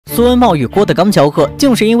苏文茂与郭德纲交恶，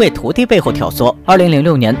竟是因为徒弟背后挑唆。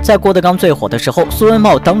2006年，在郭德纲最火的时候，苏文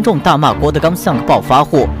茂当众大骂郭德纲像个暴发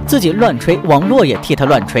户，自己乱吹，网络也替他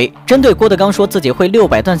乱吹。针对郭德纲说自己会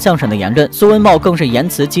600段相声的言论，苏文茂更是言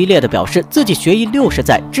辞激烈的表示自己学艺60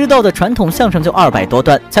载，知道的传统相声就200多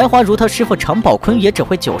段，才华如他师傅常宝坤也只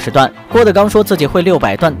会90段。郭德纲说自己会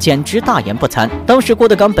600段，简直大言不惭。当时郭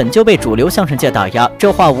德纲本就被主流相声界打压，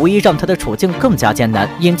这话无疑让他的处境更加艰难。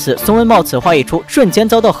因此，苏文茂此话一出，瞬间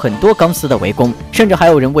遭到很多钢丝的围攻，甚至还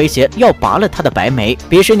有人威胁要拔了他的白眉。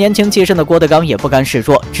彼时年轻气盛的郭德纲也不甘示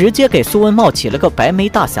弱，直接给苏文茂起了个白眉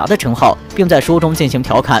大侠的称号，并在书中进行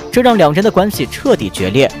调侃，这让两人的关系彻底决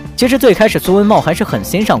裂。其实最开始苏文茂还是很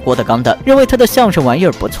欣赏郭德纲的，认为他的相声玩意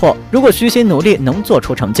儿不错，如果虚心努力能做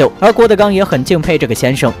出成就。而郭德纲也很敬佩这个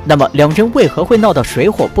先生，那么两人为何会闹到水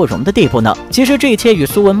火不容的地步呢？其实这一切与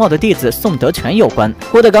苏文茂的弟子宋德全有关。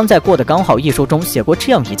郭德纲在《过得刚好》一书中写过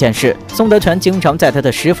这样一件事：宋德全经常在他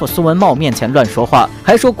的师傅苏文茂面前乱说话，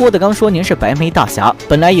还说郭德纲说您是白眉大侠。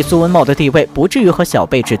本来以苏文茂的地位，不至于和小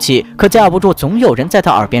辈置气，可架不住总有人在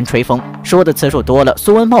他耳边吹风，说的次数多了，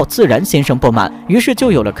苏文茂自然心生不满，于是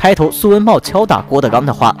就有了开头苏文茂敲打郭德纲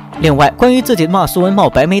的话。另外，关于自己骂苏文茂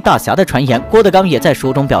白眉大侠的传言，郭德纲也在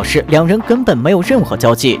书中表示，两人根本没有任何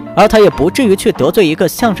交集，而他也不至于去得罪一个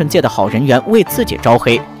相声界的好人缘，为自己招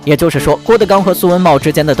黑。也就是说，郭德纲和苏文茂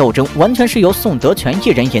之间的斗争完全是由宋德全一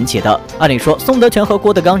人引起的。按理说，宋德全和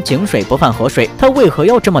郭德纲井水不犯河水，他为何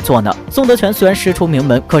要这么做呢？宋德全虽然师出名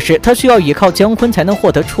门，可是他需要依靠姜昆才能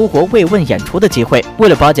获得出国慰问演出的机会。为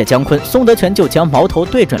了巴结姜昆，宋德全就将矛头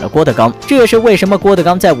对准了郭德纲。这也是为什么郭德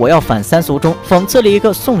纲在我要反三俗中讽刺了一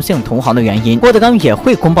个宋姓同行的原因。郭德纲也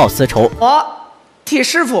会公报私仇。我替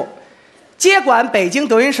师傅接管北京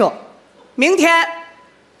德云社，明天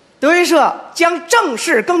德云社将正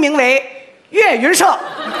式更名为岳云社。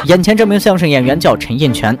眼前这名相声演员叫陈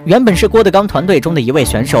印泉，原本是郭德纲团队中的一位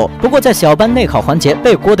选手，不过在小班内考环节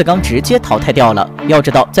被郭德纲直接淘汰掉了。要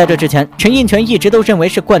知道，在这之前，陈印泉一直都认为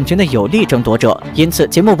是冠军的有力争夺者，因此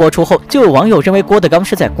节目播出后，就有网友认为郭德纲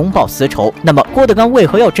是在公报私仇。那么，郭德纲为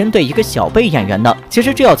何要针对一个小辈演员呢？其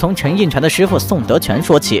实这要从陈印泉的师傅宋德全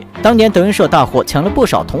说起。当年德云社大火，抢了不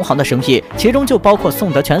少同行的生意，其中就包括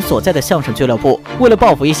宋德全所在的相声俱乐部。为了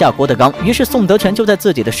报复一下郭德纲，于是宋德全就在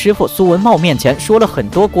自己的师傅苏文茂面前说了很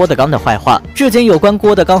多郭德纲的坏话，至今有关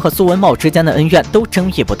郭德纲和苏文茂之间的恩怨都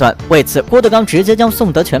争议不断。为此，郭德纲直接将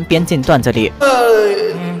宋德全编进段子里。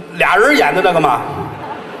俩人演的那个嘛，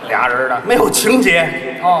俩人的没有情节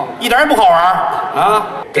哦，一点也不好玩啊！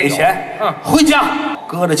给钱，回家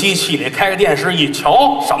搁着机器里开个电视一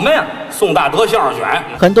瞧，什么呀？宋大德相声选。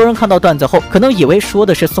很多人看到段子后，可能以为说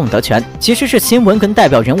的是宋德全，其实是新闻跟代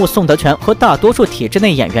表人物宋德全和大多数体制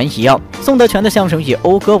内演员一样，宋德全的相声以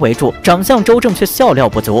讴歌为主，长相周正却笑料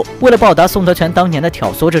不足。为了报答宋德全当年的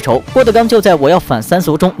挑唆之仇，郭德纲就在我要反三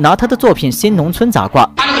俗中拿他的作品《新农村》砸挂。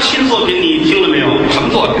他那个新作品你听了没有？什么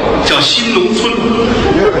作品？叫《新农村》，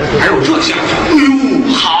还有这相声，哎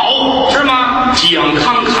呦，好是吗？讲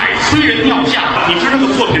慷慨，催人尿下。你知道这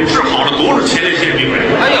个作品治好了多少前列腺病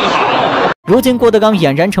人？哎呀，好。如今郭德纲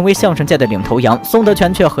俨然成为相声界的领头羊，宋德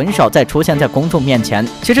全却很少再出现在公众面前。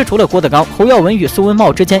其实除了郭德纲，侯耀文与苏文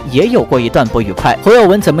茂之间也有过一段不愉快。侯耀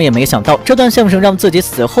文怎么也没想到，这段相声让自己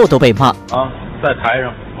死后都被骂啊！在台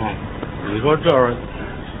上，你说这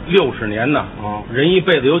60年呢，人一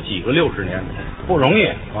辈子有几个60年？不容易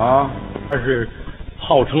啊！他是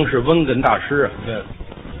号称是文哏大师啊。对，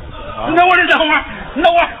你等会儿，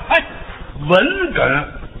哎，文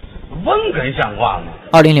哏像话吗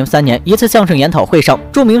？2003年，一次相声研讨会上，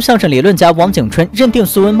著名相声理论家王景春认定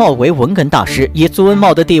苏文茂为文哏大师，以苏文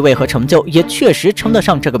茂的地位和成就，也确实称得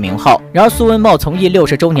上这个名号。然而，苏文茂从艺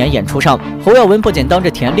60周年演出上，侯耀文不仅当着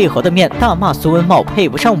田立和的面大骂苏文茂配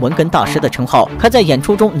不上文哏大师的称号，还在演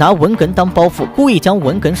出中拿文哏当包袱，故意将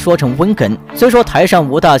文哏说成温哏。虽说台上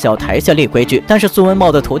无大小，台下立规矩，但是苏文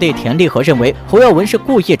茂的徒弟田立和认为侯耀文是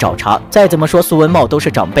故意找茬。再怎么说苏文茂都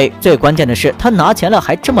是长辈，最关键的是他拿钱了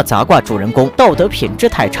还这么砸挂主人公，道德品质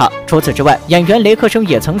太差。除此之外，演员雷克生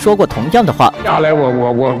也曾说过同样的话。下来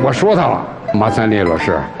我说他了，马三立老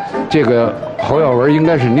师，这个侯耀文应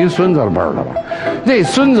该是您孙子的辈儿了吧？那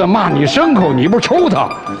孙子骂你牲口，你不抽他？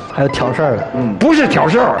还有挑事儿的，不是挑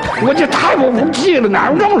事儿，我这太不服气了，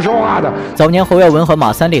哪有这么说话的？早年侯耀文和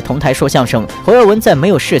马三立同台说相声，侯耀文在没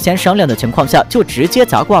有事先商量的情况下，就直接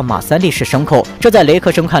砸挂马三立是牲口，这在雷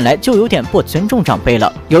克生看来就有点不尊重长辈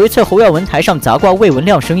了。有一次侯耀文台上砸挂魏文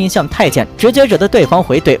亮声音像太监，直接惹得对方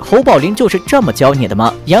回怼侯宝林就是这么教你的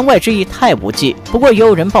吗？言外之意太无忌。不过也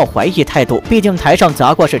有人抱怀疑态度，毕竟台上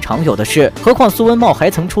砸挂是常有的事，何况苏文茂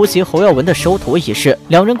还曾出席侯耀文的收徒仪式，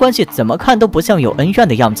两人关系怎么看都不像有恩怨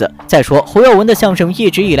的样子。子。再说，侯耀文的相声一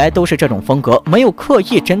直以来都是这种风格，没有刻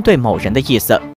意针对某人的意思。